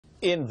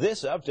In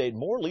this update,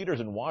 more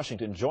leaders in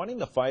Washington joining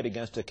the fight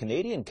against a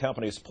Canadian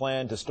company's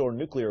plan to store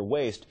nuclear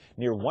waste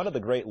near one of the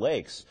Great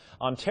Lakes.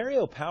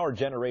 Ontario Power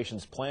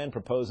Generation's plan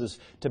proposes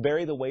to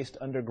bury the waste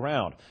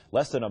underground,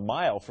 less than a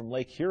mile from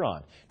Lake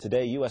Huron.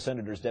 Today, U.S.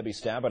 Senators Debbie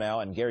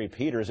Stabenow and Gary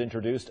Peters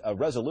introduced a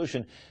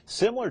resolution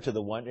similar to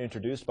the one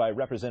introduced by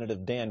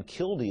Representative Dan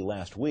Kildee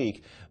last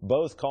week.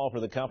 Both call for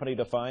the company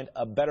to find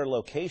a better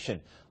location.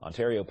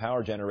 Ontario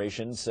Power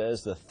Generation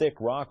says the thick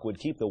rock would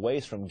keep the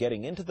waste from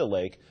getting into the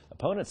lake.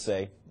 Opponents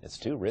say it's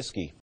too risky.